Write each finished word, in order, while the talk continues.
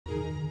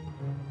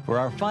For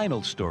our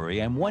final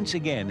story, I'm once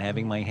again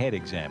having my head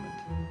examined.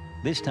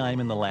 This time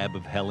in the lab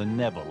of Helen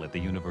Neville at the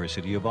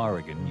University of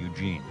Oregon,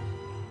 Eugene.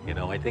 You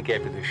know, I think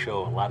after this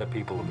show, a lot of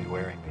people will be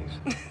wearing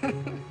these.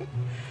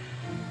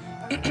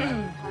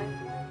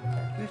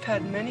 We've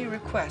had many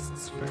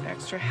requests for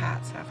extra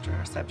hats after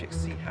our subjects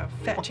see how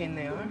fetching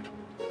they are.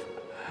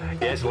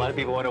 Yes, a lot of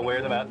people want to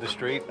wear them out in the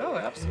street. Oh,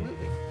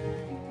 absolutely.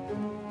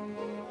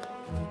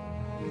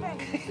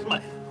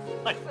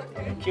 my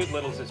cute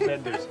little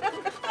suspenders.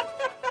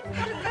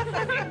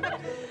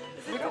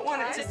 We don't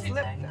want it to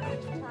slip now.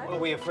 Well, are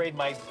we afraid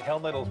my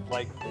helmet will,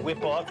 like,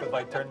 whip off if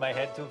I turn my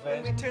head too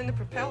fast? When we turn the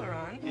propeller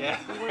on, yeah.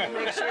 we want to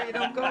make sure you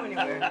don't go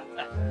anywhere.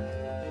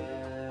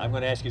 I'm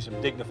going to ask you some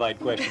dignified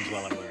questions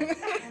while I'm wearing it.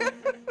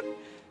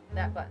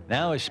 That button.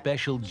 Now a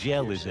special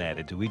gel is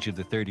added to each of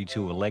the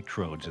 32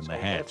 electrodes in the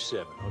hat.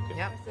 F7, okay.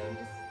 Yep.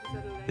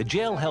 The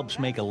gel helps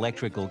make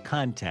electrical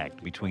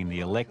contact between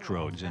the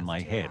electrodes in my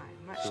head.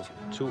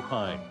 Too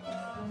high.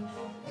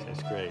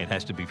 That's great. It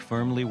has to be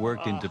firmly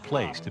worked into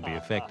place to be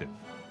effective.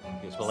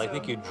 Yes, well, I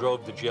think you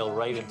drove the gel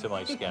right into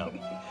my scalp.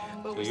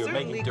 Well, So you're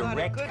making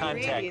direct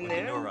contact with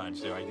the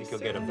neurons there. I think you'll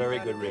get a very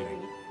good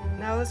reading.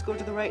 Now let's go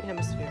to the right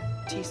hemisphere,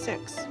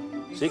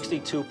 T6.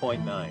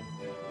 62.9. I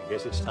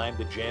guess it's time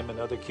to jam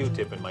another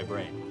Q-tip in my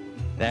brain.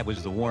 That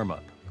was the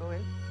warm-up. Go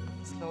in,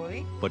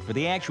 slowly. But for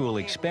the actual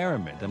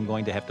experiment, I'm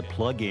going to have to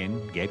plug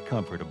in, get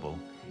comfortable,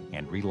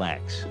 and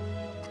relax.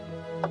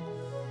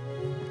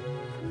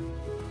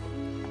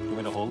 You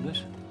want to hold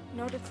this?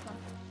 No, it's not.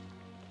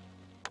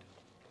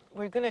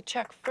 We're going to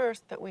check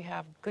first that we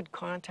have good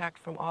contact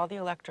from all the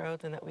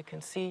electrodes and that we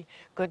can see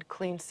good,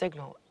 clean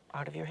signal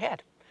out of your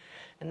head.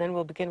 And then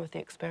we'll begin with the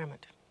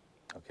experiment.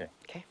 Okay.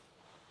 Okay?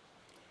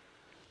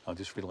 I'll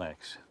just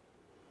relax.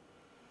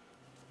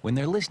 When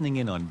they're listening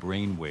in on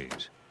brain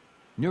waves,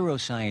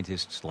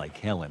 neuroscientists like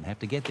Helen have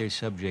to get their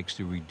subjects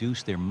to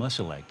reduce their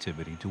muscle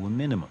activity to a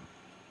minimum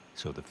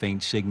so the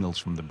faint signals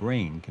from the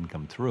brain can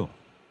come through.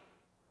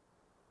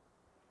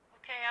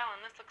 Okay, Alan,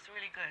 this looks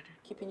really good.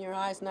 Keeping your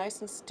eyes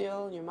nice and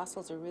still, your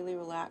muscles are really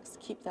relaxed.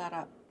 Keep that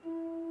up.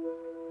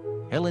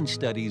 Helen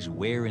studies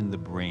where in the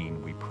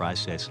brain we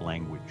process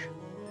language.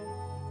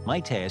 My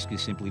task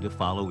is simply to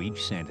follow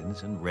each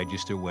sentence and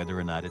register whether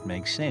or not it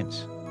makes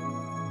sense.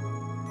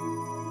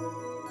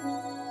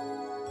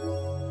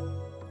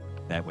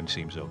 That one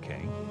seems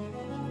okay.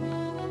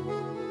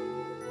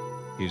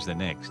 Here's the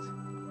next.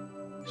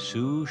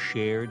 Sue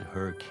shared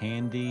her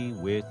candy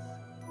with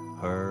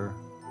her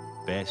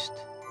best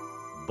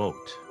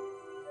boat.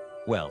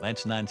 Well,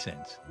 that's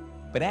nonsense.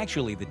 But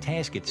actually, the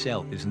task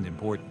itself isn't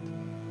important.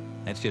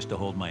 That's just to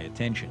hold my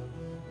attention.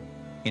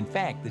 In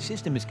fact, the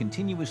system is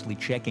continuously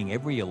checking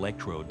every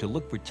electrode to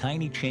look for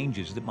tiny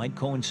changes that might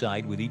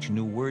coincide with each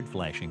new word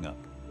flashing up.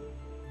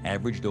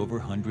 Averaged over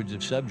hundreds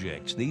of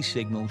subjects, these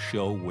signals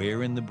show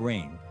where in the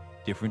brain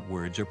different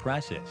words are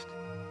processed.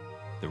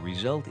 The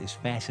result is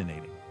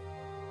fascinating.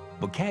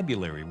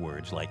 Vocabulary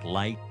words like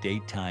light,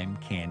 daytime,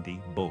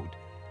 candy, boat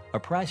are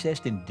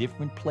processed in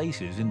different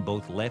places in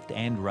both left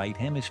and right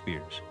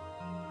hemispheres.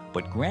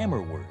 But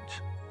grammar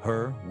words,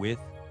 her, with,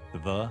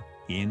 the,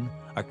 in,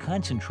 are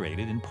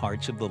concentrated in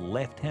parts of the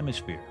left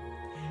hemisphere.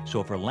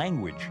 So for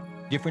language,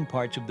 different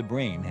parts of the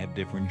brain have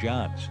different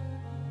jobs.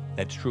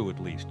 That's true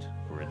at least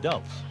for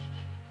adults.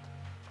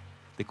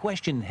 The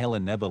question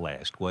Helen Neville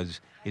asked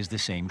was, is the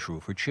same true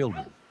for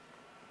children?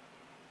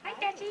 Hi,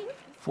 Daddy.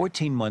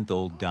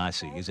 14-month-old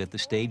Dossie is at the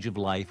stage of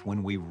life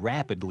when we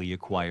rapidly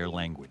acquire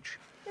language.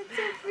 That's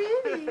so pretty.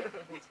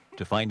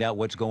 To find out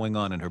what's going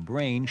on in her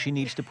brain, she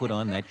needs to put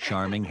on that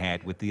charming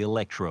hat with the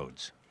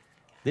electrodes.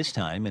 This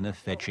time in a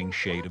fetching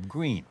shade of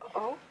green.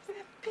 Oh,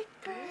 that big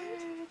bird.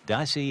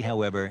 Dossie,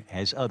 however,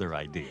 has other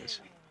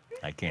ideas.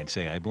 I can't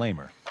say I blame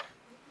her.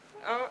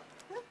 Oh.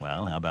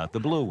 Well, how about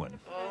the blue one?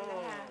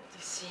 Oh, you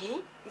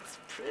see? It's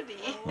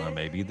pretty. Or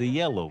maybe the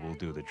yellow will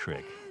do the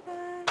trick.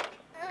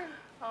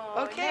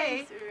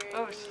 Okay.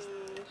 Oh, she's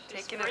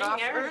taking it off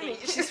Ernie.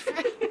 She's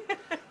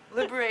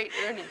liberate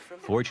Ernie from...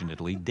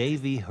 Fortunately,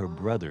 Davy, her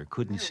brother,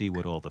 couldn't see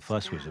what all the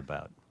fuss was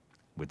about.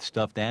 With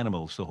stuffed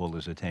animals to hold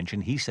his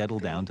attention, he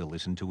settled down to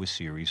listen to a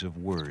series of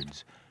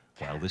words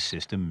while the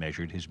system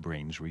measured his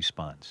brain's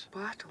response.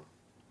 Bottle,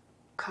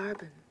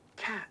 carbon,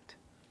 cat,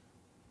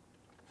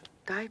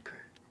 diaper.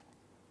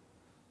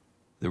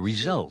 The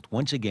result,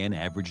 once again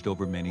averaged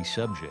over many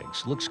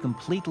subjects, looks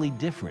completely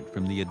different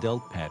from the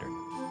adult pattern.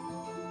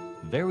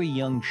 Very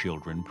young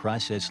children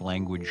process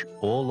language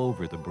all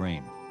over the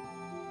brain.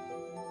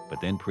 But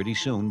then pretty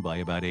soon, by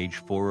about age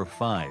 4 or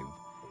 5,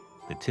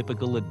 the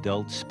typical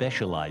adult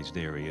specialized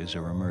areas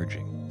are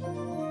emerging.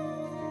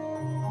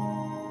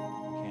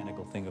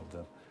 Mechanical thing of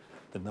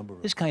the number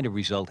of... This kind of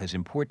result has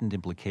important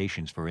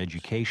implications for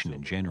education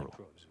in general.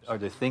 Are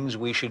there things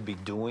we should be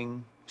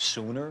doing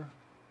sooner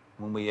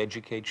when we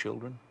educate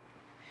children?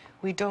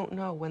 We don't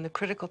know when the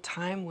critical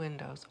time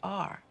windows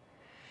are.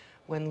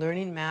 When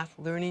learning math,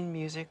 learning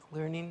music,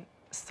 learning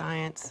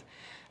science,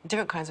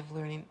 different kinds of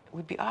learning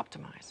would be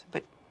optimized.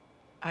 But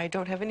I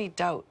don't have any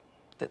doubt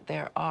that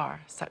there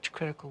are such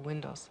critical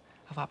windows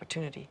of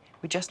opportunity.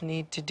 We just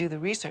need to do the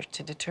research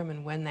to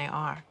determine when they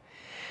are.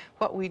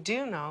 What we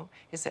do know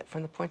is that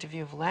from the point of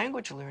view of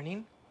language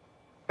learning,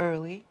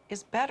 early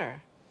is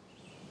better.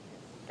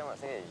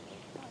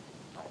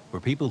 For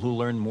people who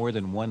learn more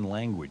than one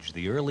language,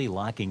 the early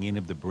locking in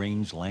of the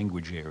brain's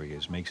language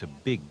areas makes a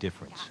big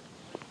difference.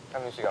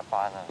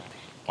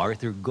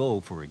 Arthur Go,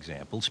 for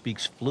example,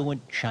 speaks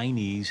fluent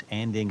Chinese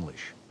and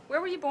English.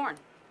 Where were you born?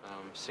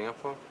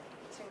 Singapore.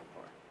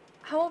 Singapore.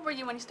 How old were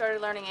you when you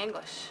started learning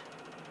English?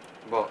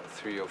 About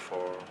 3 or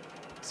 4.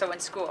 So in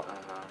school?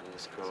 In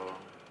school.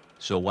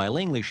 So while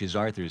English is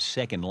Arthur's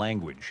second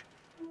language,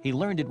 he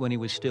learned it when he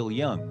was still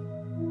young.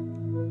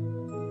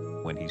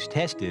 When he's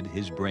tested,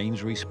 his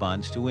brain's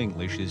response to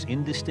English is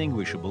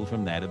indistinguishable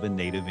from that of a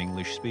native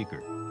English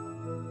speaker,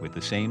 with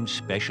the same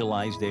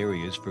specialized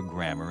areas for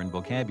grammar and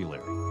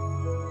vocabulary.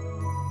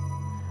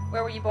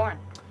 Where were you born?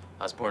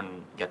 I was born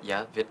in Yat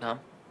Yat, Vietnam.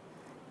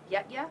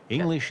 Yat Yat?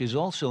 English is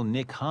also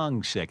Nick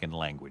Hong's second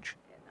language,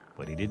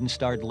 but he didn't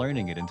start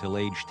learning it until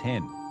age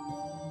 10.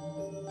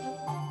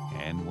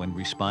 And when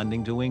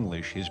responding to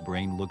English, his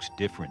brain looks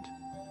different.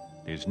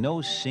 There's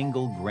no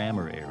single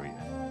grammar area.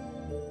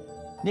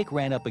 Nick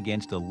ran up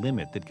against a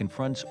limit that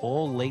confronts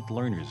all late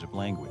learners of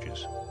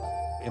languages.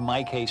 In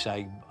my case,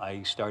 I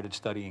started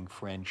studying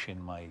French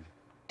in my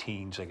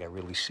teens. I got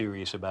really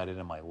serious about it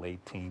in my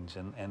late teens,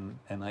 and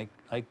I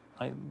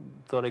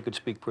thought I could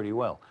speak pretty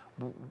well.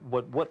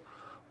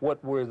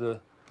 What were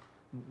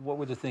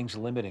the things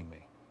limiting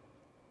me?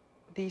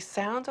 The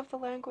sounds of the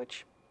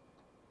language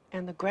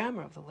and the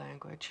grammar of the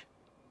language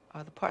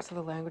are the parts of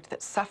the language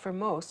that suffer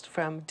most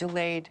from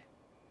delayed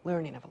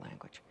learning of a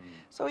language.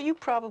 So you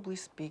probably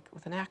speak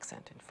with an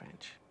accent in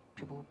French.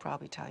 People will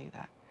probably tell you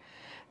that.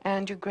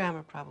 And your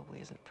grammar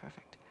probably isn't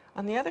perfect.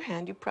 On the other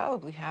hand, you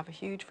probably have a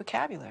huge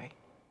vocabulary.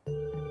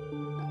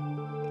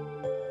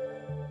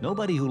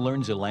 Nobody who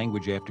learns a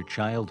language after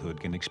childhood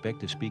can expect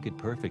to speak it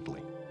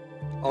perfectly.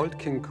 Old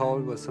King Cole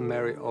was a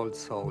merry old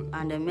soul.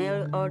 And a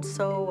merry old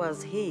soul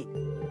was he.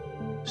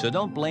 So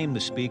don't blame the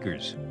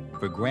speakers.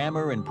 For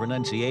grammar and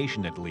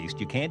pronunciation, at least,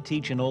 you can't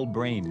teach an old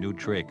brain new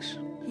tricks.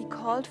 He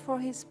called for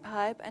his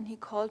pipe and he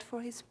called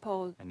for his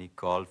pole. And he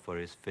called for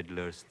his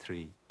fiddlers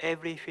 3.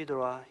 Every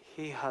fiddler,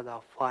 he had a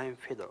fine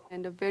fiddle.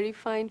 And a very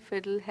fine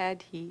fiddle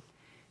had he.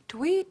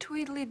 Tweet,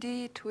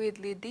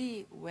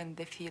 tweedly-dee, when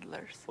the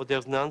fiddlers. Well,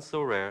 there's none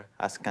so rare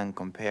as can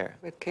compare.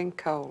 With King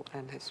Cole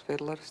and his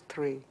fiddlers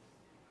 3.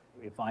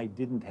 If I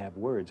didn't have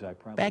words, I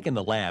probably... Back in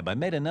the lab, I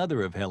met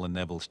another of Helen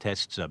Neville's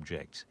test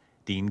subjects,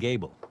 Dean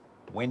Gable.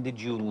 When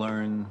did you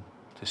learn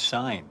to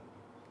sign?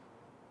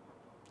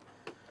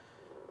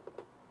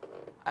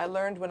 I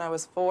learned when I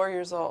was 4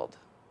 years old.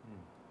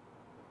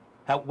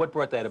 What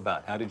brought that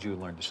about? How did you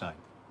learn to sign?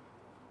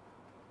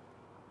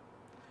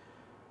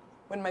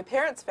 When my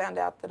parents found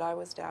out that I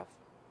was deaf.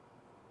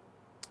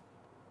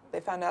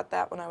 They found out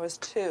that when I was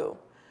 2,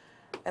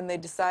 and they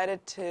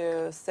decided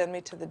to send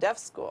me to the deaf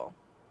school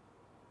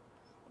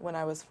when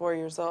I was 4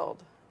 years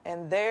old.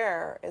 And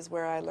there is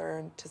where I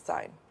learned to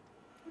sign.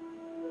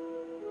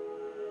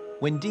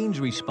 When Dean's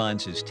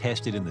response is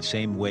tested in the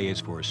same way as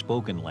for a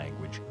spoken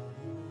language,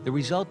 the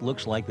result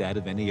looks like that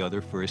of any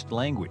other first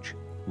language,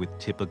 with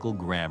typical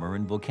grammar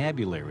and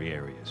vocabulary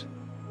areas.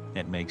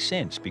 That makes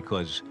sense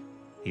because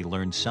he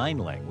learned sign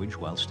language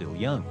while still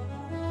young.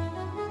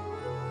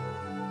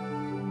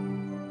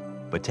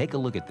 But take a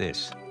look at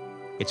this.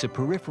 It's a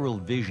peripheral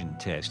vision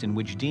test in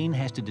which Dean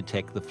has to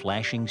detect the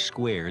flashing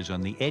squares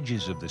on the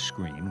edges of the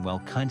screen while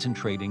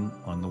concentrating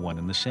on the one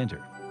in the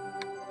center.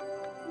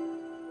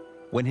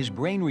 When his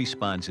brain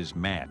response is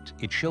mapped,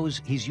 it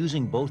shows he's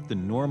using both the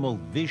normal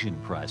vision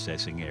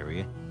processing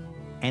area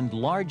and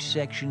large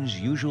sections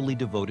usually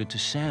devoted to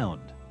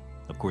sound.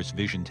 Of course,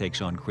 vision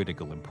takes on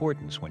critical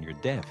importance when you're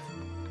deaf.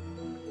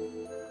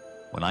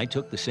 When I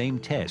took the same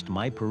test,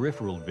 my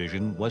peripheral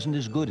vision wasn't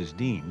as good as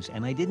Dean's,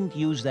 and I didn't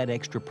use that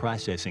extra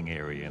processing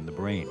area in the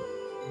brain.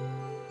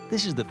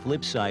 This is the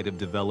flip side of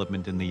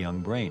development in the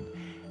young brain.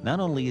 Not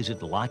only is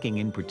it locking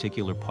in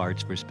particular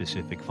parts for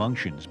specific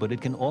functions, but it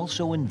can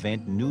also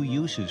invent new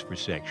uses for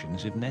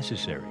sections if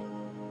necessary.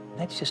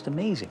 That's just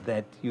amazing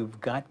that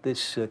you've got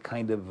this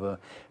kind of,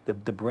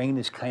 the brain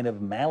is kind of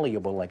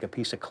malleable like a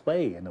piece of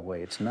clay in a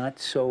way. It's not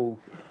so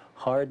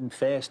hard and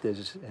fast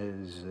as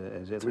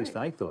at least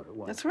I thought it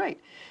was. That's right.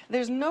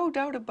 There's no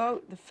doubt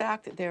about the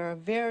fact that there are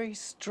very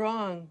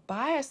strong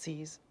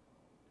biases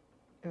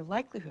or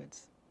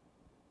likelihoods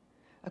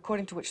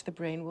according to which the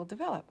brain will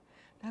develop.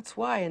 That's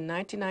why in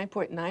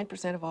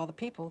 99.9% of all the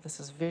people, this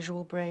is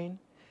visual brain,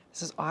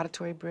 this is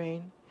auditory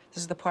brain,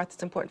 this is the part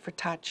that's important for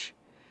touch,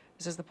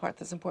 this is the part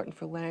that's important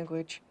for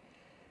language.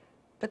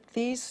 But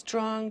these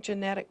strong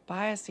genetic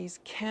biases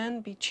can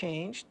be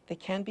changed, they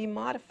can be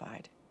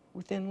modified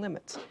within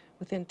limits,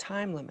 within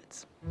time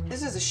limits.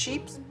 This is a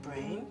sheep's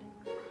brain.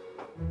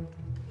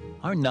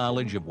 Our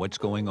knowledge of what's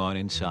going on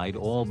inside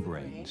all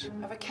brains,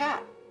 Of a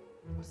cat.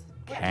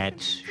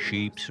 cats,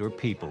 sheep's, or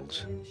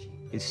people's,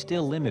 is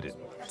still limited.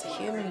 It's a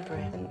human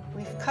brain, and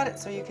we've cut it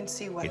so you can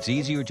see what It's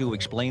easier to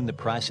explain the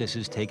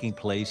processes taking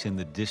place in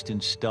the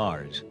distant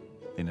stars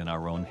than in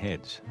our own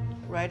heads.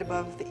 Right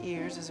above the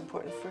ears is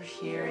important for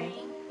hearing.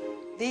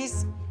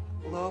 These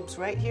lobes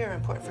right here are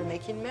important for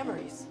making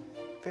memories.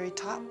 The very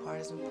top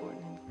part is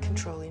important in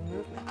controlling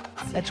movement.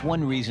 That's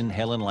one reason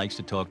Helen likes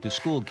to talk to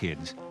school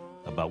kids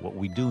about what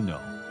we do know.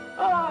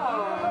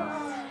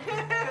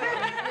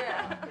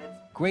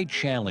 Great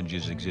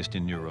challenges exist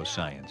in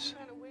neuroscience.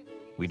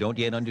 We don't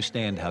yet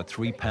understand how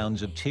 3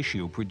 pounds of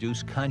tissue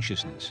produce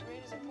consciousness,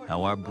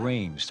 how our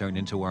brains turn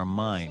into our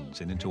minds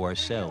and into our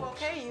cells.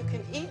 Okay, you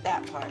can eat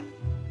that part.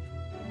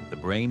 The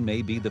brain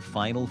may be the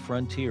final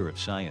frontier of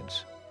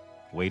science,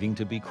 waiting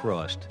to be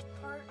crossed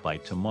by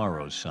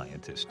tomorrow's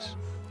scientists.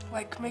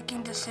 Like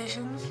making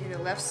decisions. The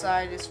left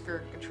side is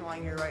for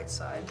controlling your right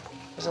side.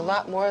 There's a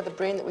lot more of the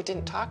brain that we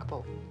didn't talk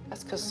about.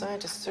 That's because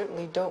scientists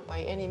certainly don't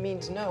by any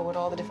means know what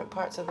all the different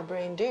parts of the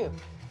brain do.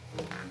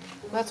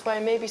 That's why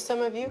maybe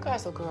some of you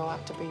guys will grow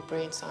up to be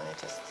brain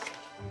scientists.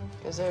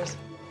 Because there's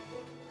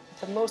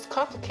the most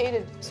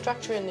complicated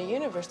structure in the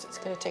universe. It's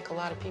going to take a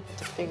lot of people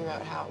to figure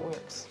out how it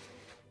works.